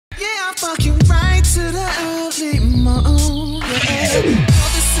fuck you right to the early morning. Yeah. No,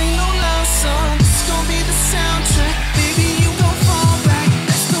 this ain't no love song. This gon' be the soundtrack. Baby, you gon' fall back.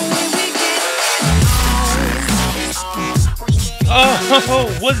 That's the way we get on.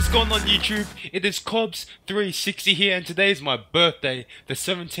 Oh, what is going on YouTube? It is Cobbs360 here, and today is my birthday, the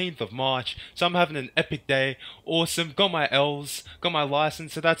 17th of March. So I'm having an epic day, awesome, got my L's, got my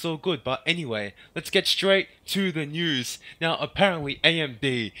license, so that's all good. But anyway, let's get straight to the news. Now apparently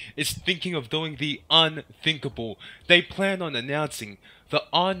AMD is thinking of doing the unthinkable. They plan on announcing the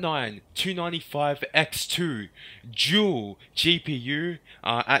R9 295X2 dual GPU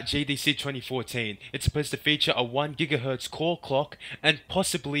at GDC 2014. It's supposed to feature a 1 GHz core clock and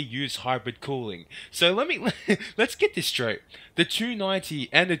possibly use hybrid cooling. So let's get this straight. The 290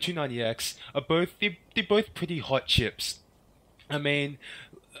 and the 290X are they're both pretty hot chips. I mean,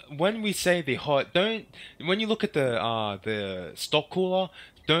 when we say they're hot, when you look at the stock cooler,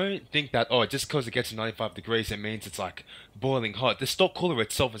 don't think that, oh, just because it gets to 95 degrees it means it's like boiling hot. The stock cooler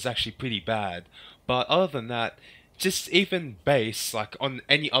itself is actually pretty bad. But other than that, just even base, like on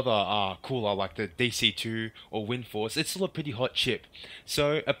any other cooler like the DC2 or WindForce, it's still a pretty hot chip.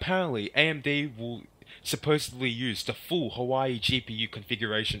 So apparently AMD will supposedly use the full Hawaii GPU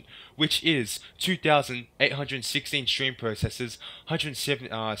configuration, which is 2,816 stream processors,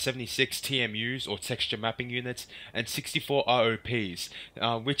 176 TMUs or texture mapping units, and 64 ROPs,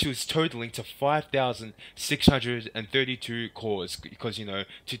 which is totaling to 5,632 cores, because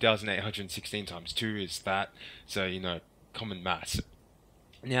 2,816 times 2 is that, so common maths.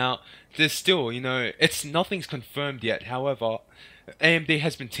 Now, there's still, nothing's confirmed yet. However, AMD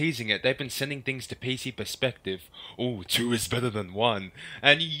has been teasing it. They've been sending things to PC Perspective. Oh, 2 is better than 1.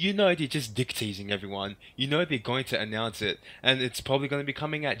 And they're just dick teasing everyone. They're going to announce it. And it's probably going to be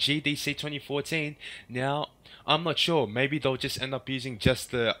coming at GDC 2014. Now, I'm not sure. Maybe they'll just end up using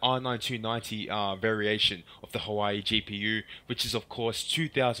just the R9 290 variation of the Hawaii GPU, which is of course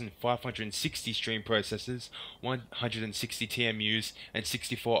 2,560 stream processors, 160 TMUs, and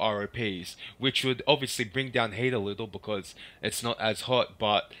 64 ROPs, which would obviously bring down heat a little because it's not as hot.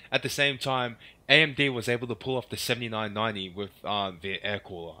 But at the same time, AMD was able to pull off the 7990 with their air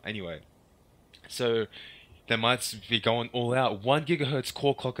cooler anyway. So they might be going all out. 1 GHz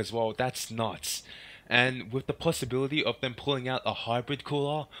core clock as well. That's nuts. And with the possibility of them pulling out a hybrid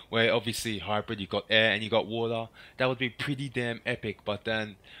cooler, where obviously hybrid, you got air and you got water, that would be pretty damn epic. But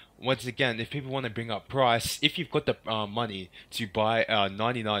then, once again, if people want to bring up price, if you've got the money to buy a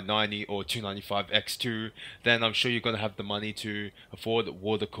 9990 or 295X2, then I'm sure you're going to have the money to afford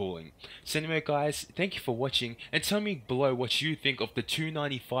water cooling. So anyway guys, thank you for watching, and tell me below what you think of the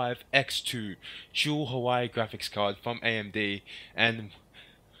 295X2 dual Hawaii graphics card from AMD, and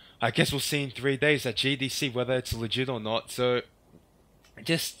I guess we'll see in 3 days at GDC whether it's legit or not. So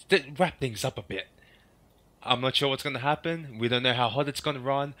just to wrap things up a bit, I'm not sure what's going to happen. We don't know how hot it's going to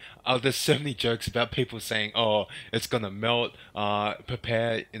run. There's so many jokes about people saying, oh, it's going to melt,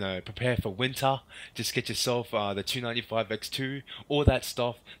 prepare for winter, just get yourself the 295X2, all that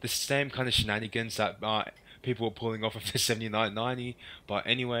stuff, the same kind of shenanigans that people were pulling off of the 7990. But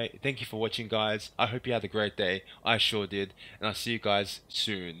anyway, thank you for watching guys. I hope you had a great day. I sure did, and I'll see you guys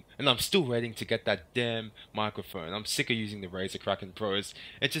soon. And I'm still waiting to get that damn microphone. I'm sick of using the Razer Kraken Pros.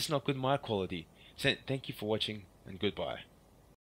 It's just not good mic quality. So thank you for watching, and goodbye.